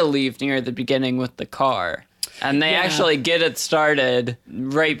try to leave near the beginning with the car, and they actually get it started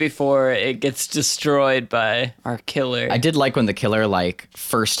right before it gets destroyed by our killer. I did like when the killer, like,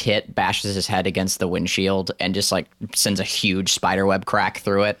 first hit bashes his head against the windshield and just, like, sends a huge spiderweb crack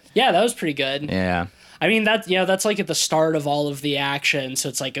through it. Yeah, that was pretty good. Yeah. I mean, that's like at the start of all of the action, so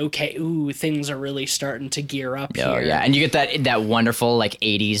it's like, okay, ooh, things are really starting to gear up here. Oh, yeah, and you get that wonderful, like,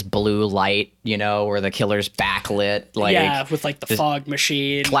 80s blue light, you know, where the killer's backlit. Like, yeah, with, like, the fog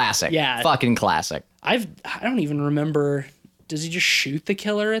machine. Classic. Yeah. Fucking classic. I don't even remember, does he just shoot the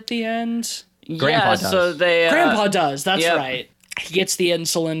killer at the end? Grandpa does. So they... Grandpa does, that's right. He gets the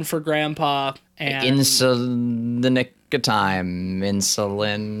insulin for Grandpa, and... Insulin, the nick of time.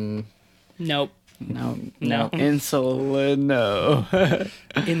 Insulin... Nope. No. Insulin, no.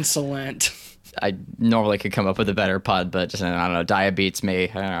 Insolent. I normally could come up with a better pun, but just, I don't know, diabetes me.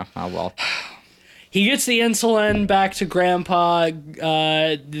 I don't know. Oh, well. He gets the insulin back to Grandpa.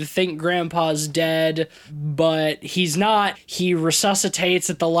 Think Grandpa's dead, but he's not. He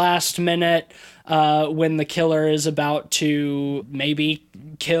resuscitates at the last minute when the killer is about to maybe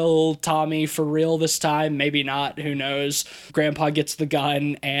kill Tommy for real this time, maybe not, who knows. Grandpa gets the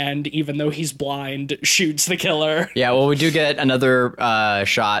gun, and even though he's blind, shoots the killer. Yeah, well, we do get another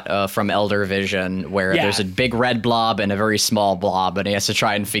shot from Elder Vision where there's a big red blob and a very small blob, and he has to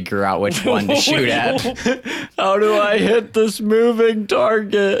try and figure out which one to shoot at. How do I hit this moving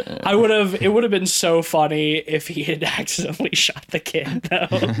target? It would have been so funny if he had accidentally shot the kid,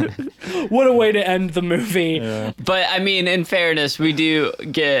 though. What a way to end the movie. Yeah. But I mean, in fairness, we do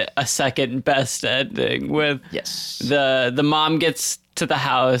get a second best ending with the mom gets to the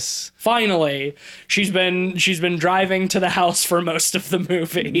house. Finally, she's been driving to the house for most of the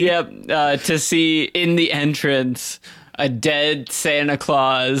movie. Yep, to see in the entrance a dead Santa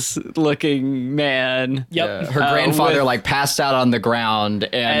Claus looking man. Yep. Her grandfather with- like passed out on the ground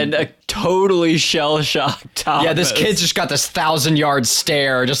And a totally shell-shocked Thomas. yeah, this kid's just got this 1,000-yard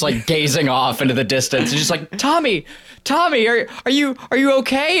stare, just like gazing off into the distance. And just like, Tommy, are you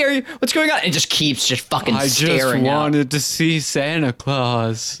okay? What's going on? And just keeps just fucking staring out. to see Santa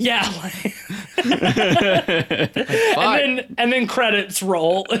Claus. Yeah. and then credits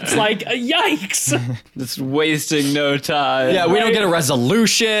roll. It's like, yikes. It's wasting no time. Yeah, we don't get a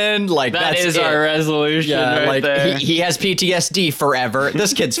resolution. Like That that's is it. our resolution Yeah, right like there. he has PTSD forever.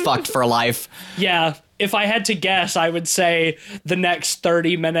 This kid's fucked for life. Yeah. If I had to guess, I would say the next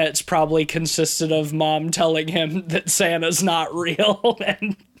 30 minutes probably consisted of mom telling him that Santa's not real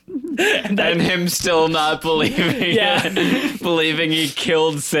and him still not believing Yeah. believing he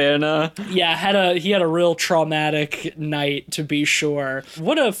killed Santa. Yeah, he had a real traumatic night, to be sure.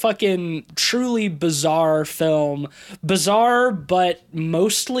 What a fucking truly bizarre film. Bizarre, but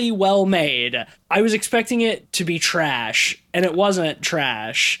mostly well made. I was expecting it to be trash, and it wasn't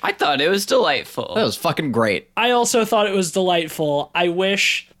trash. I thought it was delightful. That was fucking great. I also thought it was delightful. I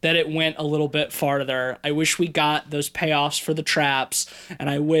wish that it went a little bit farther. I wish we got those payoffs for the traps, and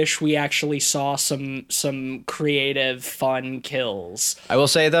I wish we actually saw some creative, fun kills. I will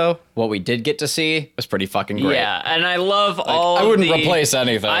say though, what we did get to see was pretty fucking great. Yeah, and I love all I wouldn't the- replace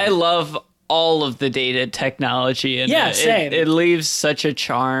anything. I love all of the dated technology in Yeah, it. same. It leaves such a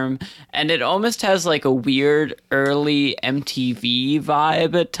charm, and it almost has like a weird early MTV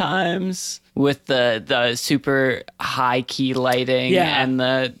vibe at times with the super high key lighting Yeah. and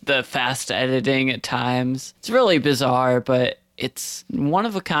the fast editing at times. It's really bizarre, but it's one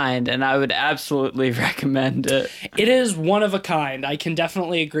of a kind, and I would absolutely recommend it. It is one of a kind. I can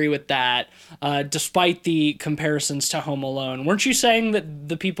definitely agree with that, despite the comparisons to Home Alone. Weren't you saying that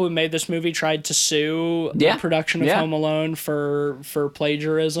the people who made this movie tried to sue Yeah. the production of Yeah. Home Alone for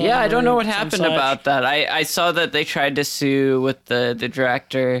plagiarism? Yeah, I don't know or what some happened such? about that. I saw that they tried to sue with the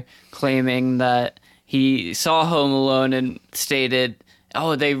director, claiming that he saw Home Alone and stated,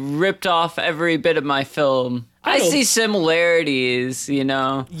 "Oh, they ripped off every bit of my film." I don't- see similarities, you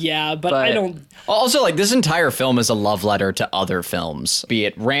know. Yeah, but I But- don't... Also, like, this entire film is a love letter to other films, be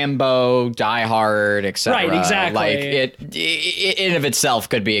it Rambo, Die Hard, etc. Right, exactly. Like, it in and of itself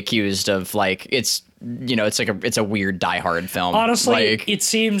could be accused of, like, it's a weird Die Hard film. Honestly, like, it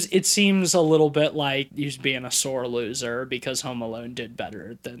seems a little bit like he's being a sore loser because Home Alone did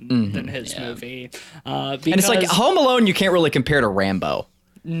better than his movie. and it's like Home Alone, you can't really compare to Rambo.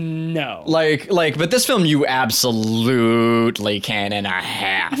 no. But this film you absolutely can and a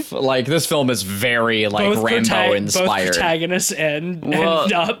half. Like, this film is very, like, Rambo inspired. Both protagonists end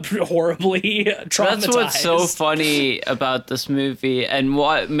Well- up horribly traumatized. That's what's so funny about this movie and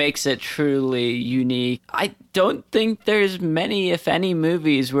what makes it truly unique. I don't think there's many, if any,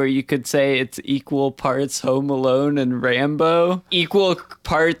 movies where you could say it's equal parts Home Alone and Rambo, equal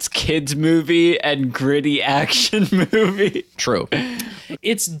parts kids movie and gritty action movie. True.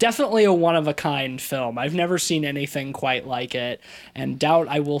 It's definitely a one-of-a-kind film. I've never seen anything quite like it, and doubt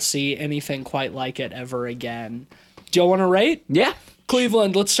I will see anything quite like it ever again. Do you want to rate? Yeah.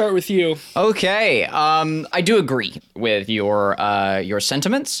 Cleveland, let's start with you. Okay, I do agree with your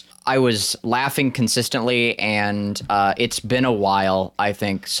sentiments. I was laughing consistently, and it's been a while, I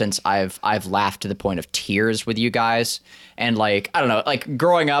think, since I've laughed to the point of tears with you guys. And, like, I don't know, like,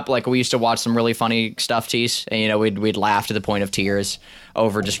 growing up, like, we used to watch some really funny stuff, Tease, and, you know, we'd laugh to the point of tears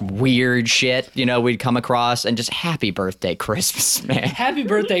over just weird shit, you know, we'd come across, and just happy birthday, Christmas, man. Happy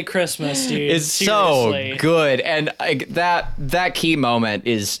birthday, Christmas, dude. It's Seriously. so good, and like, that key moment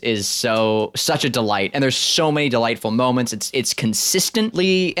is such a delight, and there's so many delightful moments. It's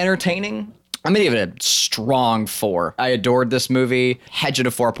consistently entertaining. I'm gonna give it a strong 4. I adored this movie. Hedge it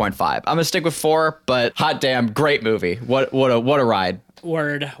a 4.5. I'm gonna stick with 4, but hot damn, great movie. What a ride.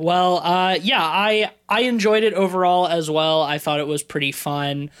 Word. Well, yeah, I enjoyed it overall as well. I thought it was pretty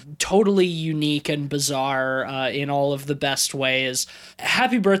fun, totally unique and bizarre in all of the best ways.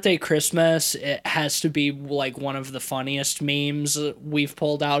 Happy Birthday Christmas, it has to be like one of the funniest memes we've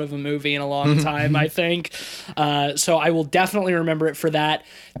pulled out of a movie in a long time, I think. So I will definitely remember it for that.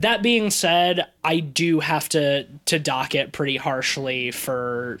 That being said, I do have to dock it pretty harshly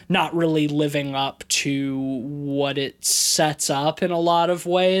for not really living up to what it sets up in a lot of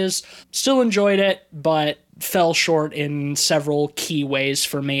ways. Still enjoyed it, but fell short in several key ways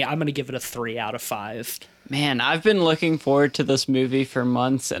for me. I'm going to give it a 3 out of 5. Man, I've been looking forward to this movie for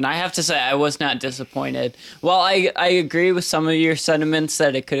months, and I have to say I was not disappointed. While I agree with some of your sentiments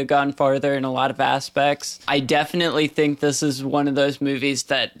that it could have gone farther in a lot of aspects, I definitely think this is one of those movies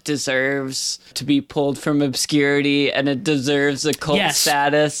that deserves to be pulled from obscurity, and it deserves a cult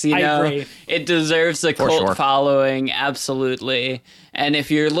status, you know? agree. It deserves a cult following, absolutely. And if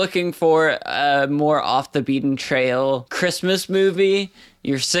you're looking for a more off-the-beaten-trail Christmas movie,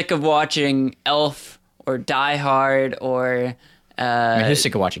 you're sick of watching Elf or Die Hard or... I mean, who's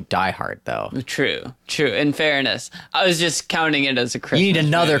sick of watching Die Hard, though? True. In fairness, I was just counting it as a Christmas. You need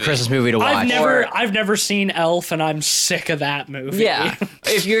another Christmas movie to watch. I've never seen Elf, and I'm sick of that movie. Yeah,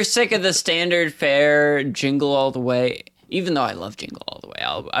 if you're sick of the standard fare Jingle All the Way, even though I love Jingle All the Way,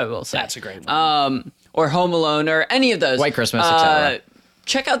 I will say that's a great one. Or Home Alone, or any of those, White Christmas, etc.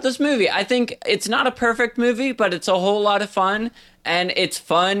 Check out this movie. I think it's not a perfect movie, but it's a whole lot of fun. And it's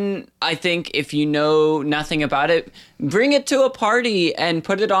fun, I think, if you know nothing about it, bring it to a party and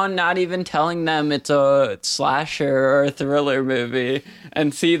put it on, not even telling them it's a slasher or a thriller movie,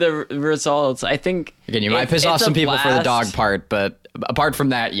 and see the results. I think... Again, you might piss off some people for the dog part, but apart from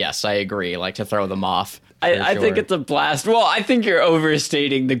that, yes, I agree. Like, to throw them off. I think it's a blast. Well, I think you're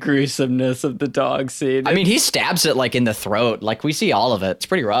overstating the gruesomeness of the dog scene. I mean, he stabs it, like, in the throat. Like, we see all of it. It's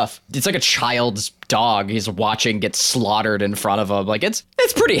pretty rough. It's like a child's dog he's watching get slaughtered in front of him. Like, it's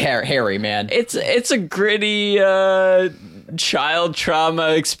pretty hairy, man. It's a gritty child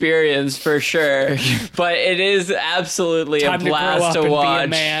trauma experience for sure. But it is absolutely a blast to watch. Be a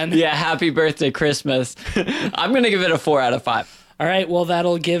man. Yeah, happy birthday, Christmas. I'm going to give it a 4 out of 5. All right, well,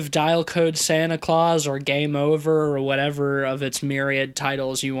 that'll give Dial Code Santa Claus or Game Over or whatever of its myriad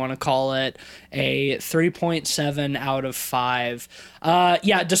titles you want to call it a 3.7 out of 5.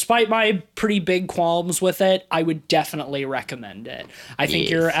 Yeah, despite my pretty big qualms with it, I would definitely recommend it. I think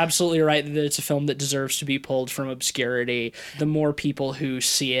you're absolutely right that it's a film that deserves to be pulled from obscurity. The more people who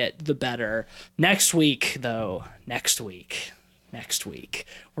see it, the better. Next week,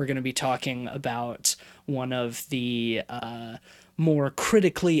 we're going to be talking about one of the... more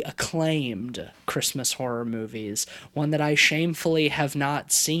critically acclaimed Christmas horror movies, one that I shamefully have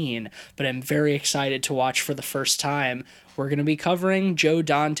not seen, but I'm very excited to watch for the first time. We're going to be covering Joe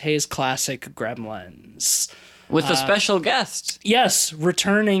Dante's classic Gremlins. With a special guest. Yes,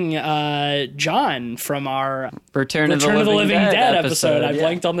 returning John from our Return of the Living Dead episode. I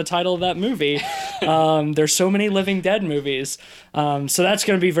blanked on the title of that movie. There's so many Living Dead movies. So that's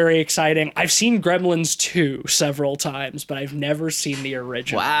going to be very exciting. I've seen Gremlins 2 several times, but I've never seen the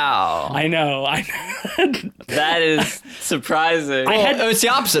original. Wow. I know. That is surprising. It's the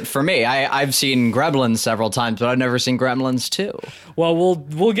opposite for me. I've seen Gremlins several times, but I've never seen Gremlins 2. Well,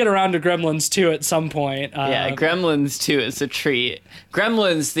 we'll get around to Gremlins 2 at some point. Gremlins 2 is a treat.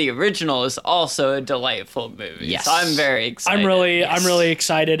 Gremlins, the original, is also a delightful movie. Yes. So I'm very excited. I'm really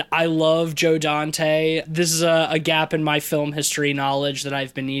excited. I love Joe Dante. This is a gap in my film history knowledge that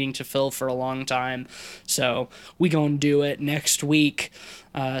I've been needing to fill for a long time. So we gonna do it next week.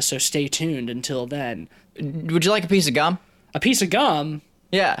 So stay tuned until then. Would you like a piece of gum? A piece of gum?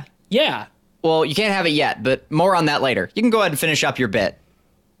 Yeah. Yeah. Well, you can't have it yet, but more on that later. You can go ahead and finish up your bit.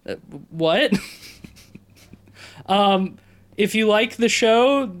 What? If you like the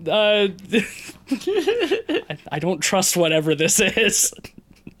show, I don't trust whatever this is.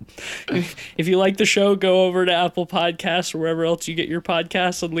 If you like the show, go over to Apple Podcasts or wherever else you get your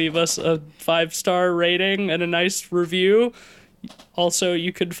podcasts and leave us a 5-star rating and a nice review. Also,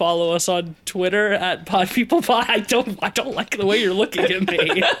 you can follow us on Twitter at PodPeoplePod. I don't like the way you're looking at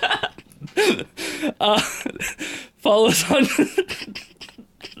me. Follow us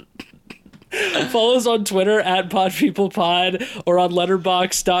on Twitter at PodPeoplePod or on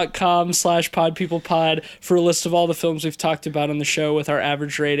letterboxd.com/PodPeoplePod for a list of all the films we've talked about on the show with our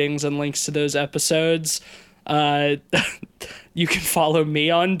average ratings and links to those episodes. You can follow me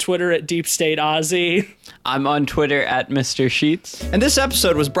on Twitter at Deep State Ozzy. I'm on Twitter at Mr. Sheets. And this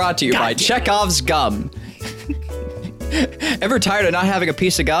episode was brought to you by Chekhov's Gum. Ever tired of not having a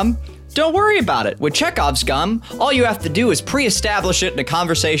piece of gum? Don't worry about it. With Chekhov's Gum, all you have to do is pre-establish it in a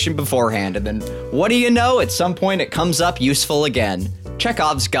conversation beforehand, and then what do you know? At some point it comes up useful again.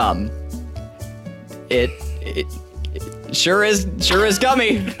 Chekhov's Gum. It sure is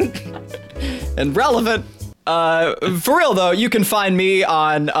gummy. And relevant. For real though, you can find me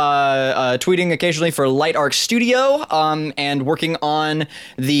on tweeting occasionally for Light Arc Studio, and working on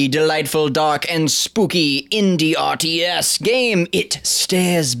the delightful, dark, and spooky indie RTS game It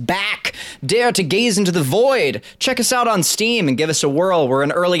Stares Back. Dare to gaze into the void. Check us out on Steam and give us a whirl. We're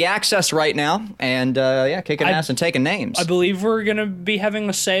in early access right now, and kicking ass and taking names. I believe we're gonna be having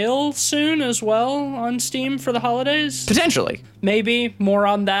a sale soon as well on Steam for the holidays. Potentially. Maybe more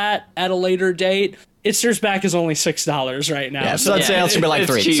on that at a later date. It Stares Back is only $6 right now. Yeah, so that sale should be like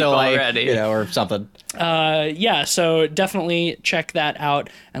it's $3. cheap So like, already. or something. So definitely check that out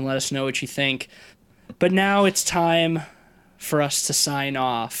and let us know what you think. But now it's time for us to sign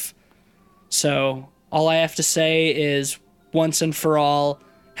off. So all I have to say is, once and for all,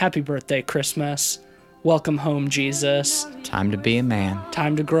 happy birthday, Christmas. Welcome home, Jesus. Time to be a man.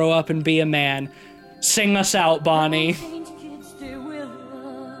 Time to grow up and be a man. Sing us out, Bonnie.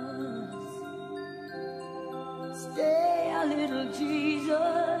 Stay a little Jesus.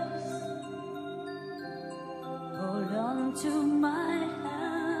 Hold on to my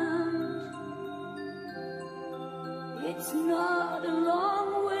hand. It's not a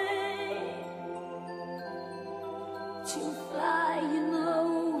long way to fly, you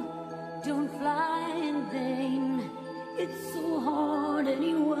know. Don't fly in vain. It's so hard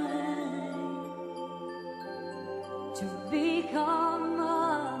anyway to become a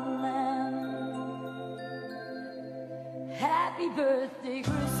man. Happy birthday,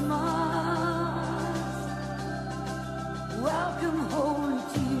 Christmas. Welcome home,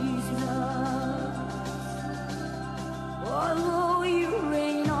 Jesus. Although you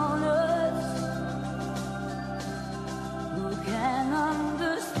rain on us, who can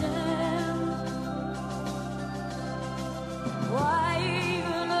understand why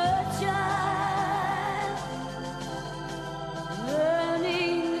even a child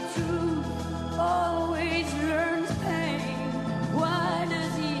learning the truth always learns pain? Why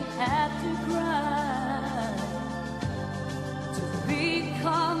does he have to cry to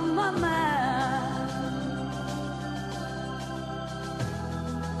become a man?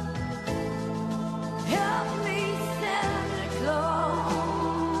 Help me, Santa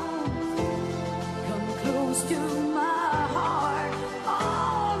Claus. Come close to my heart.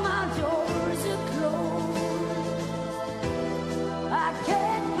 All my doors are closed. I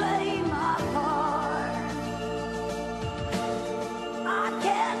can't play my part. I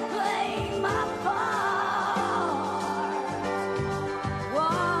can't play my part.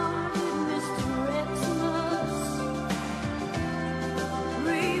 Wanted Mr. Xmas,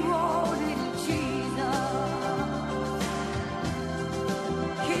 rewarded Jesus.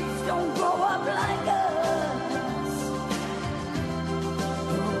 Kids don't grow up like us.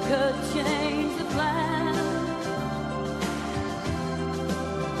 Who could change the plan?